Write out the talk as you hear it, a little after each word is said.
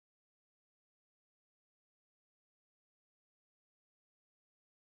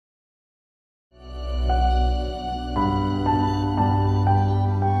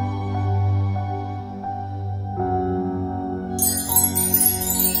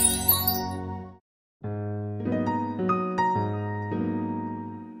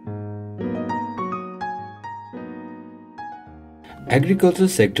Agriculture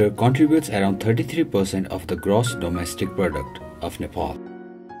sector contributes around 33% of the gross domestic product of Nepal.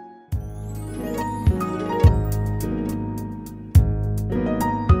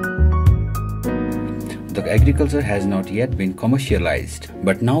 The agriculture has not yet been commercialized,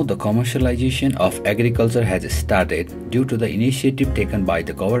 but now the commercialization of agriculture has started due to the initiative taken by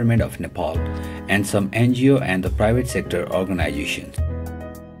the government of Nepal and some NGO and the private sector organizations.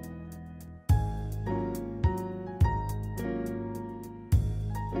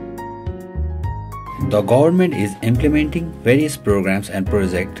 The government is implementing various programs and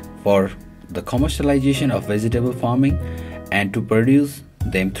projects for the commercialization of vegetable farming and to produce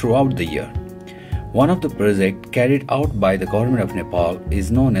them throughout the year. One of the projects carried out by the government of Nepal is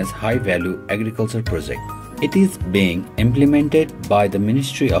known as High Value Agriculture Project. It is being implemented by the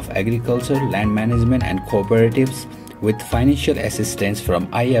Ministry of Agriculture, Land Management and Cooperatives with financial assistance from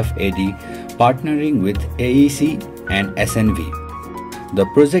IFAD partnering with AEC and SNV. The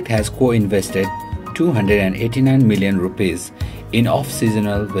project has co-invested 289 million rupees in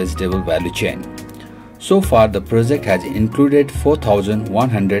off-seasonal vegetable value chain. So far, the project has included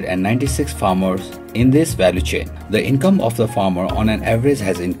 4,196 farmers in this value chain. The income of the farmer on an average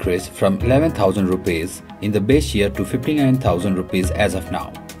has increased from 11,000 rupees in the base year to 59,000 rupees as of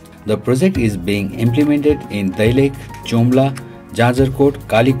now. The project is being implemented in Dailek, Chomla, Jajarkot,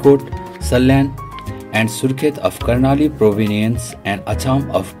 Kalikot, Salyan and Surkhet of Karnali Province and Acham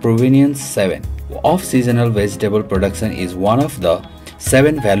of Province 7. Off-seasonal vegetable production is one of the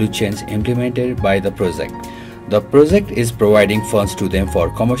 7 value chains implemented by the project. The project is providing funds to them for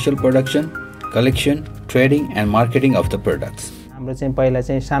commercial production, collection, trading and marketing of the products. हाम्रो चाहिँ पहिला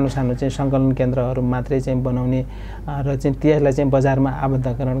चाहिँ सानो सानो चाहिँ संकलन केन्द्रहरु मात्रै चाहिँ बनाउने र चाहिँ त्यसलाई चाहिँ बजारमा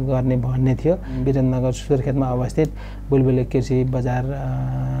आबद्धकरण गर्ने भन्ने थियो। वीरेन्द्रनगर सुर्खेतमा अवस्थित बुलबुले कृषि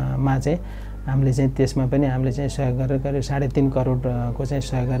बजारमा चाहिँ हामीले चाहिँ त्यसमा पनि हामीले चाहिँ सहयोग गरेर करिब 3.5 करोडको चाहिँ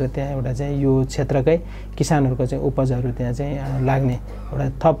सहयोग गरेर त्यहाँ एउटा चाहिँ यो क्षेत्रकै किसानहरुको चाहिँ उपजहरु त्यहाँ चाहिँ लाग्ने एउटा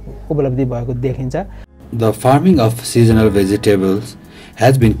थप उपलब्धि भएको देखिन्छ। The farming of seasonal vegetables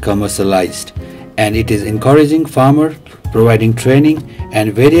has been commercialized and it is encouraging farmers, providing training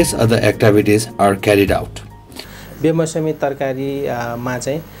and various other activities are carried out. बेमौसमी तरकारी मा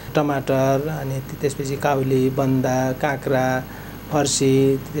चाहिँ टमाटर अनि त्यसपछि काउली, बन्दा, काँक्रा,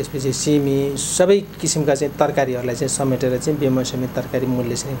 फर्सी, त्यसपछि सिमी सबै किसिमका चाहिँ तरकारीहरुलाई चाहिँ समेटेर चाहिँ बेमौसमी तरकारी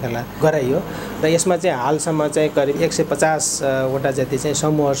मूल्य श्रृंखला गराइयो र यसमा चाहिँ हालसम्म चाहिँ करिब 150 वटा जति चाहिँ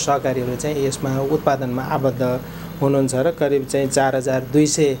समूह सहकारीहरु चाहिँ यसमा उत्पादनमा आबद्ध हुनुहुन्छ र करिब चाहिँ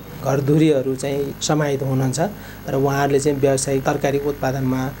 4200 घरधुरीहरु चाहिँ समाहित हुनुहुन्छ र उहाँहरुले चाहिँ व्यावसायिक तरकारी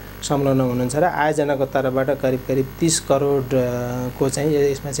उत्पादनमा संलग्न हुनुहुन्छ र आयोजनाको तर्फबाट करिब 30 करोड को चाहिँ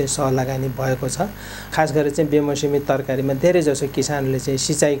यसमा चाहिँ सहलगानी भएको छ। खास गरेर चाहिँ बेमौसमी तरकारीमा धेरै जसो किसानले चाहिँ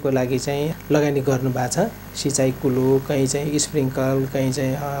सिंचाइको लागि चाहिँ लगानी गर्नु भएको छ। सिंचाइ कुलो, कहीं चाहिँ स्प्रिंकल, कहीं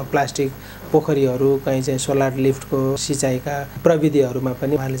चाहिँ प्लास्टिक पोखरीहरु, कहीं चाहिँ सोलर लिफ्टको सिंचाइका प्रविधिहरुमा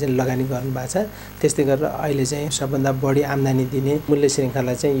पनि उहाँले चाहिँ लगानी गर्नु भएको छ। त्यस्तै गरेर अहिले चाहिँ सबभन्दा बढी आम्दानी दिने मूल्य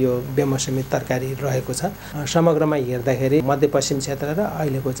श्रृंखला चाहिँ यो बेमौसमी तरकारी रहेको छ। समग्रमा हेर्दाखेरि मध्यपश्चिम क्षेत्र र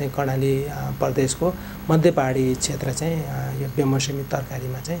अहिलेको चाहिँ कर्णाली प्रदेशको मध्य पहाडी क्षेत्र चाहिँ यो बेमौसमी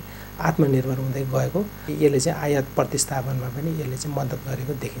तरकारीमा चाहिँ आत्मनिर्भर हुँदै गएको, यसले चाहिँ आयात प्रतिस्थापनमा पनि यसले चाहिँ मद्दत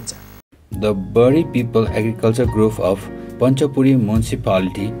गरेको देखिन्छ। The Bari People Agriculture Group of Panchapuri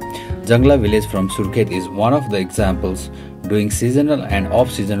Municipality, Jangla village from Surkhet is one of the examples doing seasonal and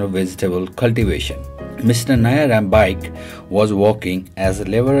off-seasonal vegetable cultivation. Mr. Nayaram Baik was working as a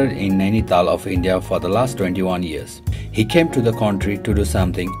laborer in Nainital of India for the last 21 years. He came to the country to do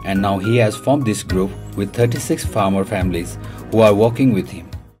something and now he has formed this group with 36 farmer families who are working with him.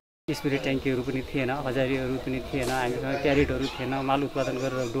 Spirit ट्याङ्कीहरु पनि थिएन, हजारीहरु पनि थिएन, हामीसँग क्यारेटहरु थिएन, माल उत्पादन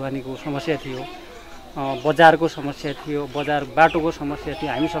गरेर ढुवानीको समस्या थियो, बजारको समस्या थियो, बजार बाटोको समस्या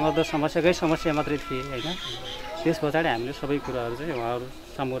थियो, हामीसँग त समस्याकै समस्या मात्रै थिए हैन। त्यसपछि हामीले सबै कुराहरु चाहिँ उहाँहरु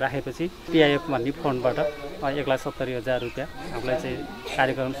समूह राखेपछि पीआईएफ भन्ने फन्डबाट 1,70,000 रुपैयाँ हामीलाई चाहिँ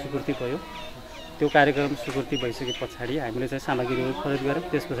कार्यक्रम स्वीकृति भयो। त्यो कार्यक्रम स्वीकृति भइसकेपछि हामीले चाहिँ सामग्रीहरु खरिद गर्यौं।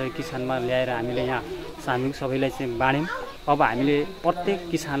 त्यसपछि किसानमा ल्याएर हामीले यहाँ सामूहिक सबैलाई चाहिँ बाँड्यौं। अब हामीले प्रत्येक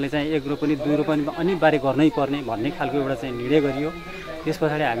किसानले चाहिँ 1 रोपनी 2 रोपनी अनिवार्य गर्नै पर्ने भन्ने खालको एउटा चाहिँ निर्णय गरियो।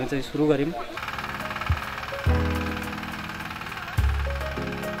 त्यसपछि हामी चाहिँ सुरु गर्यौं।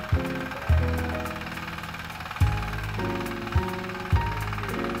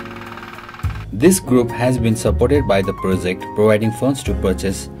 This group has been supported by the project, providing funds to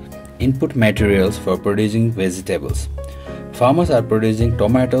purchase input materials for producing vegetables. Farmers are producing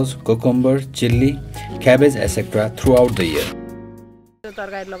tomatoes, cucumber, chili, cabbage, etc. throughout the year.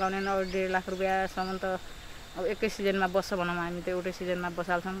 तरकारी लगाउने न 1.5 लाख रुपैयाँ सम्म त अब एकै सिजनमा बस्छ भनौं हामी त एउटै सिजनमा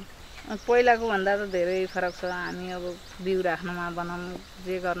बसाल्छौं पहिलाको भन्दा त धेरै फरक छ। हामी अब बिउ राख्नमा बनाउनु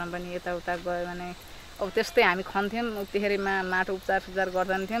जे गर्न पनि यताउता गयो भने अब त्यस्तै हामी खन्थ्यौँ, उतिखेरिमा माटो उपचार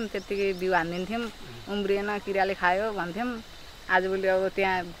गर्दैनथ्यौँ, त्यत्तिकै बिउ हान्दिन्थ्यौँ, उम्रिएन किराले खायो भन्थ्यौँ। आजभोलि अब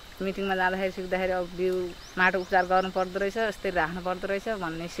त्यहाँ मिटिङमा जाँदाखेरि सिक्दाखेरि अब बिउ माटो उपचार गर्नु पर्दो रहेछ, यस्तै राख्नु पर्दो रहेछ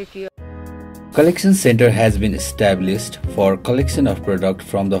भन्ने सिकियो। Collection center has been established for collection of product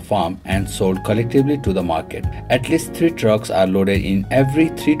from the farm and sold collectively to the market. At least 3 trucks are loaded in every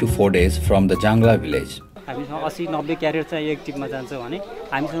 3 to 4 days from the Jangla village. हामीसँग 80-90 carrot चाहिँ एक टिपमा जान्छ भने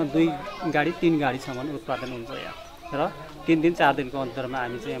हामीसँग 2 गाडी 3 गाडीसम्म उत्पादन हुन्छ यहाँ र 3 दिन 4 दिनको अन्तरमा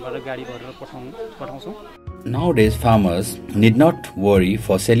हामी चाहिँ यहाँबाट गाडी भरेर पठाउँछौँ। Nowadays farmers need not worry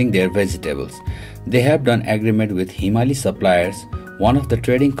for selling their vegetables. They have done agreement with Himali Suppliers, one of the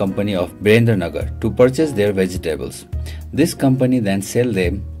trading company of Nagar, to purchase their vegetables. This company then sell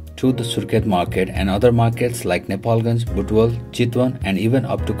them to the Surkhet market and other markets like Nepalganj, Butwal, Chitwan and even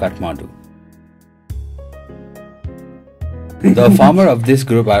up to Kathmandu. The farmer of this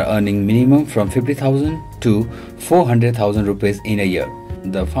group are earning minimum from 50,000 to 400,000 rupees in a year.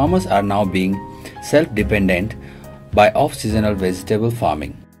 The farmers are now being self-dependent by off-seasonal vegetable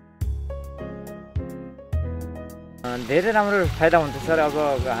farming. धेरै राम्रो फाइदा हुन्छ sir. अब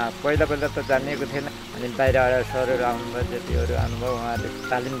पहिला त जानिएको थिएन, अनि बाहिरबाट सरहरू आउनुभयो, जतिहरू आउनुभयो, उहाँहरूले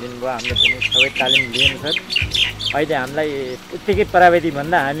तालिम दिनुभयो, हामीले पनि सबै तालिम लियौँ सर। अहिले हामीलाई उत्तिकै प्राविधि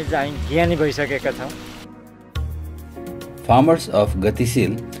भन्दा हामी चाहिँ ज्ञानी भइसकेका छौँ। Farmers of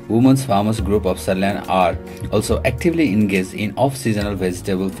Gatisil, Women's Farmers Group of Salyan, are also actively engaged in off-seasonal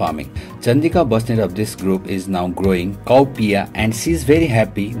vegetable farming. Chandika Basnet of this group is now growing cowpea and she is very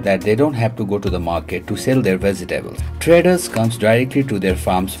happy that they don't have to go to the market to sell their vegetables. Traders comes directly to their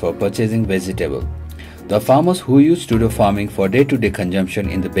farms for purchasing vegetables. The farmers who used to do farming for day-to-day consumption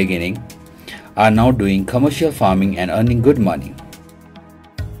in the beginning are now doing commercial farming and earning good money.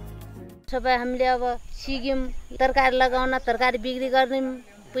 सबै हामीले अब सिक्यौँ, तरकारी लगाउन, तरकारी बिक्री गर्ने,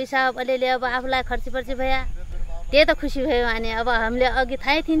 पैसा अलिअलि अब आफूलाई खर्ची भया, त्यही त खुसी भयो। अनि अब हामीले अघि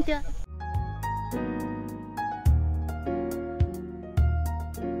थाहै थिएन त्यो।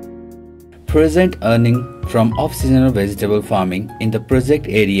 Present earning from off-seasonal vegetable farming in the project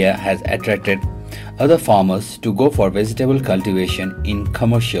area has attracted other farmers to go for vegetable cultivation in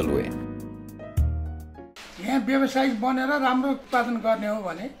commercial way. यहाँ व्यवसायिक बनेर राम्रो उत्पादन गर्ने हो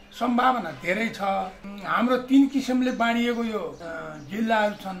भने सम्भावना धेरै छ। हाम्रो 3 किसिमले बाँडिएको यो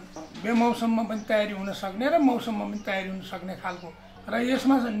जिल्लाहरू छन्। बेमौसममा पनि तयारी हुन सक्ने र मौसममा पनि तयारी हुन सक्ने खालको, र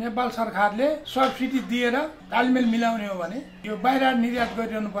यसमा नेपाल सरकारले सब्सिडी दिएर तालमेल मिलाउने हो भने यो बाहिर निर्यात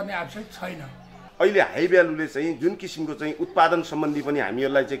गरिरहनु पर्ने आवश्यक छैन। अहिले हाई भ्यालुले चाहिँ जुन किसिमको चाहिँ उत्पादन सम्बन्धी पनि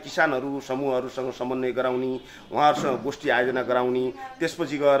हामीहरूलाई चाहिँ किसानहरू समूहहरूसँग समन्वय गराउने, उहाँहरूसँग गोष्ठी आयोजना गराउने,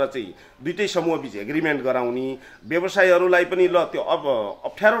 त्यसपछि गएर चाहिँ दुईटै समूहबीच एग्रिमेन्ट गराउने, व्यवसायीहरूलाई पनि ल त्यो अब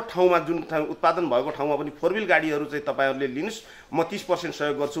अप्ठ्यारो ठाउँमा जुन उत्पादन भएको ठाउँमा पनि 4 व्हील गाडीहरू चाहिँ तपाईहरुले लिनुस्, म 30%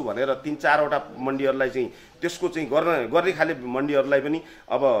 सहयोग गर्छु भनेर 3-4 वटा मण्डीहरूलाई चाहिँ त्यसको चाहिँ गर्ने खाले मण्डीहरूलाई पनि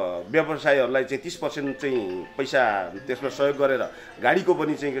अब व्यवसायीहरूलाई चाहिँ 30% चाहिँ पैसा त्यसमा सहयोग गरेर गाडीको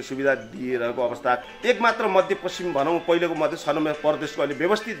पनि चाहिँ सुविधा दिइरहेको अवस्था। एक मात्र मध्यपश्चिम भनौं पहिलेको मध्य छनमे प्रदेशको अहिले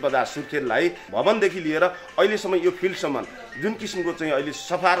व्यवस्थित बजार सुर्खेतलाई भवनदेखि लिएर अहिलेसम्म यो फिल्डसम्म जुन किसिमको चाहिँ अहिले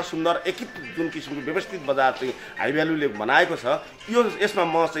सफा र सुन्दर एकीकृत जुन किसिमको व्यवस्थित बजार चाहिँ हाई भ्यालुले बनाएको छ, यो यसमा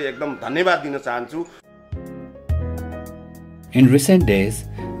म चाहिँ एकदम धन्यवाद दिन चाहन्छु। In recent days,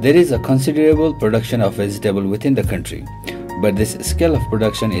 there is a considerable production of vegetable within the country, but this scale of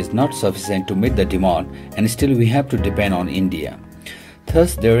production is not sufficient to meet the demand, and still we have to depend on India.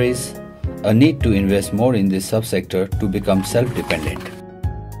 Thus, there is a need to invest more in this subsector to become self-dependent.